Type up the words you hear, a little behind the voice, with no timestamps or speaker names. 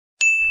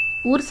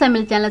ஊர்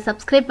சமையல் சேனலை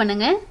சப்ஸ்கிரைப்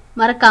பண்ணுங்க,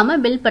 மறக்காம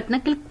பெல் பட்டனை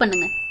கிளிக்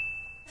பண்ணுங்க.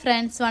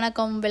 ஃப்ரெண்ட்ஸ்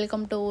வணக்கம்,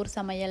 வெல்கம் டு ஊர்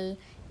சமையல்.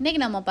 இன்றைக்கி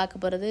நம்ம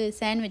பார்க்க போகிறது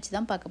சாண்ட்விச்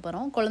தான் பார்க்க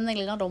போகிறோம்.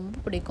 குழந்தைங்களுக்குலாம்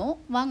ரொம்ப பிடிக்கும்.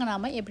 வாங்க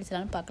நாம் எப்படி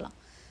செய்யலாம்னு பார்க்கலாம்.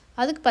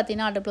 அதுக்கு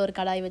பார்த்தீங்கன்னா அடுப்பில் ஒரு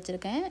கடாய்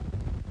வச்சுருக்கேன்.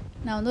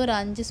 நான் வந்து ஒரு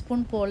 5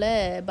 ஸ்பூன் போல்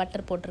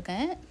பட்டர்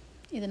போட்டிருக்கேன்.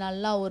 இது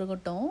நல்லா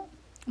உருகட்டும்.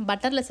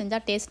 பட்டரில்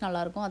செஞ்சால் டேஸ்ட்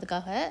நல்லாயிருக்கும்.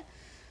 அதுக்காக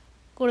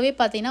கூடவே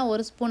பார்த்தீங்கன்னா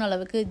 1 ஸ்பூன்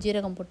அளவுக்கு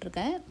ஜீரகம்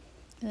போட்டிருக்கேன்.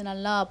 இது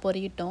நல்லா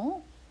பொரியட்டும்.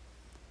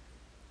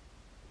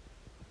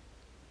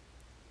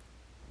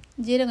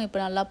 ஜீரகம் இப்போ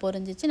நல்லா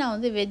பொரிஞ்சிச்சு. நான்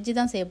வந்து வெஜ்ஜு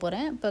தான் செய்ய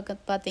போகிறேன். இப்போ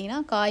பார்த்தீங்கன்னா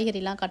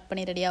காய்கறிலாம் கட்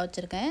பண்ணி ரெடியாக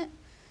வச்சுருக்கேன்.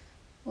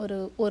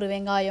 ஒரு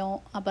வெங்காயம்,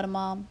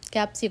 அப்புறமா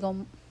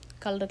கேப்சிகம்,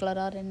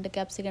 கலராக 2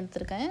 கேப்சிகம்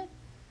எடுத்திருக்கேன்.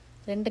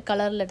 2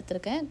 கலரில்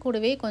எடுத்திருக்கேன்.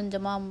 கூடவே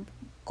கொஞ்சமாக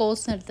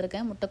கோஸ்ன்னு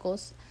எடுத்திருக்கேன்,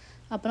 முட்டைக்கோஸ்.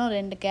 அப்புறம்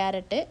 2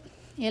 கேரட்டு.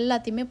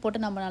 எல்லாத்தையுமே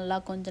போட்டு நம்ம நல்லா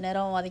கொஞ்சம்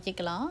நேரம்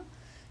வதக்கிக்கலாம்.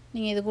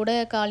 நீங்கள் இது கூட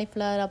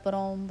காலிஃப்ளவர்,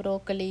 அப்புறம்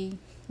ப்ரோக்கலி,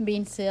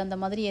 பீன்ஸு அந்த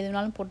மாதிரி எது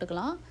வேணாலும்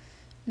போட்டுக்கலாம்.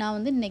 நான்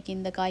வந்து இன்றைக்கி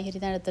இந்த காய்கறி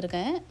தான்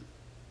எடுத்திருக்கேன்.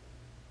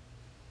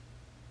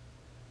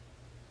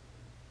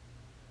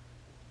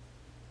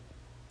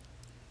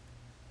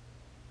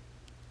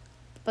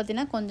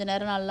 பார்த்திங்கன்னா கொஞ்சம்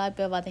நேரம் நல்லா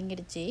இப்போ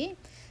வதங்கிடுச்சு.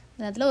 இந்த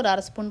நேரத்தில் ஒரு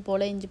 1/2 ஸ்பூன்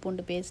போல் இஞ்சி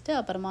பூண்டு பேஸ்ட்டு,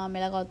 அப்புறமா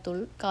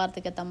மிளகாத்தூள்,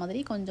 காரத்துக்கு ஏற்ற மாதிரி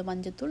கொஞ்சம்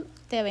மஞ்சத்தூள்,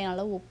 தேவையான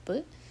அளவு உப்பு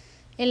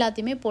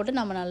எல்லாத்தையுமே போட்டு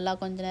நம்ம நல்லா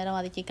கொஞ்சம் நேரம்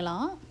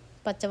வதக்கிக்கலாம்,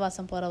 பச்சை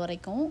வாசம் போகிற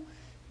வரைக்கும்.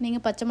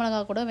 நீங்கள் பச்சை மிளகா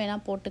கூட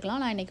வேணால்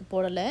போட்டுக்கலாம். நான் இன்றைக்கி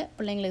போடலை,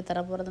 பிள்ளைங்களுக்கு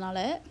தர போகிறதுனால.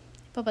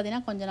 இப்போ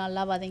பார்த்திங்கன்னா கொஞ்சம்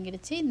நல்லா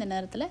வதங்கிடுச்சு. இந்த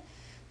நேரத்தில்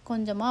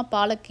கொஞ்சமாக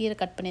பாலக்கீரை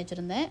கட் பண்ணி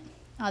வச்சுருந்தேன்,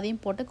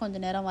 அதையும் போட்டு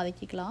கொஞ்சம் நேரம்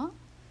வதக்கிக்கலாம்.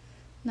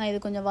 நான் இது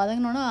கொஞ்சம்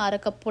வதங்கினோன்னு 1/2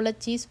 கப் போல்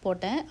சீஸ்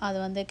போட்டேன். அது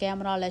வந்து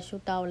கேமராவில்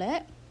ஷூட் ஆகலை.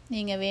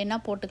 நீங்கள்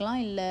வேணால்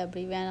போட்டுக்கலாம், இல்லை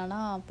அப்படி வேணான்னா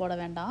போட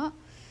வேண்டாம்.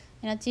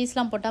 ஏன்னா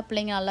சீஸ்லாம் போட்டால்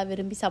பிள்ளைங்க நல்லா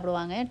விரும்பி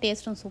சாப்பிடுவாங்க,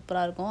 டேஸ்ட்டும்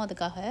சூப்பராக இருக்கும்.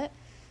 அதுக்காக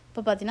இப்போ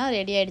பார்த்திங்கன்னா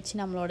ரெடி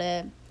ஆகிடுச்சு நம்மளோட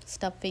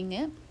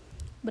ஸ்டஃபிங்கு.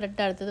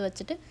 ப்ரெட் அடுத்தது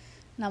வச்சுட்டு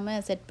நம்ம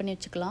செட் பண்ணி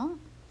வச்சுக்கலாம்.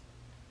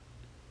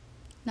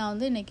 நான்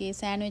வந்து இன்றைக்கி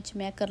சாண்ட்விச்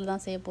மேக்கரில்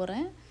தான் செய்ய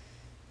போகிறேன்.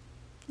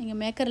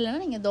 நீங்கள் மேக்கர்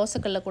இல்லைன்னா நீங்கள்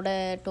தோசைக்கல்லில் கூட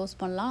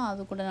டோஸ்ட் பண்ணலாம்,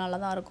 அது கூட நல்லா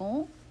தான்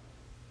இருக்கும்.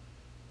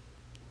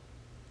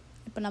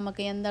 இப்போ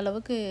நமக்கு எந்த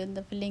அளவுக்கு இந்த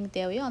ஃபில்லிங்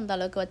தேவையோ அந்த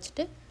அளவுக்கு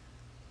வச்சுட்டு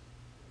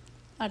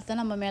அடுத்த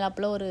நம்ம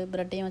மேலாப்பில் ஒரு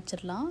ப்ரெட்டையும்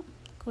வச்சிடலாம்.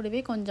 கூடவே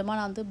கொஞ்சமாக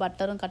நான் வந்து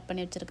பட்டரும் கட்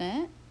பண்ணி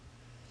வச்சுருக்கேன்.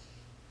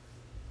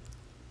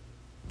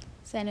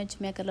 சாண்ட்விச்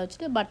மேக்கரில்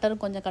வச்சுட்டு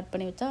பட்டரும் கொஞ்சம் கட்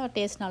பண்ணி வச்சா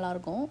டேஸ்ட்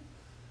நல்லாயிருக்கும்.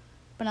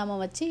 இப்போ நம்ம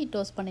வச்சு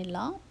டோஸ்ட்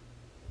பண்ணிடலாம்.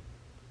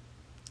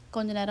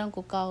 கொஞ்சம் நேரம்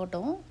குக்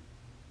ஆகட்டும்.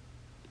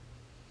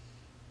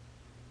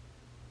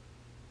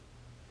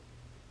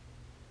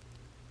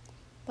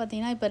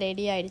 பார்த்திங்கன்னா இப்போ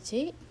ரெடி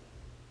ஆகிடுச்சு.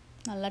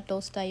 நல்லா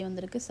டோஸ்ட் ஆகி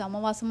வந்திருக்கு.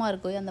 சமவாசமாக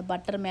இருக்கும் அந்த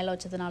பட்டர் மேலே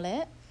வச்சதுனால.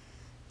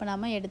 இப்போ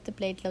நம்ம எடுத்து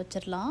பிளேட்டில்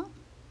வச்சிடலாம்.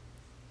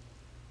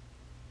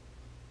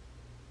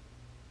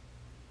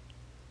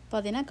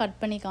 பார்த்தீங்கன்னா கட்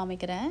பண்ணி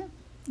காமிக்கிறேன்.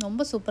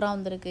 ரொம்ப சூப்பராக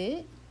வந்திருக்கு.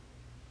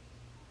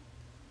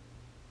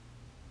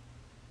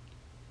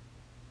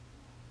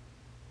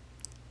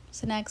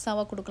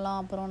 ஸ்நாக்ஸாக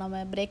கொடுக்கலாம், அப்புறம்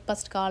நம்ம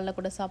பிரேக்ஃபாஸ்ட் காலைல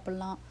கூட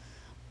சாப்பிட்லாம்.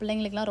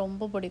 பிள்ளைங்களுக்குலாம்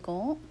ரொம்ப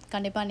பிடிக்கும்.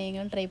 கண்டிப்பாக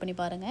நீங்களும் ட்ரை பண்ணி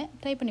பாருங்கள்.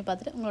 ட்ரை பண்ணி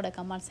பார்த்துட்டு உங்களோட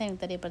கமெண்ட்ஸை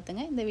எனக்கு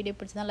தெரியப்படுத்துங்க. இந்த வீடியோ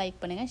பிடிச்சா லைக்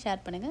பண்ணுங்கள்,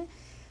 ஷேர் பண்ணுங்கள்,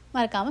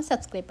 மறக்காமல்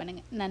சப்ஸ்கிரைப்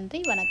பண்ணுங்கள். நன்றி,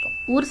 வணக்கம்.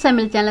 ஊர்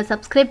சமையல் சேனலை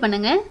சப்ஸ்கிரைப்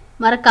பண்ணுங்க,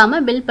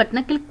 மறக்காம பெல்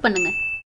பட்டனை கிளிக் பண்ணுங்க.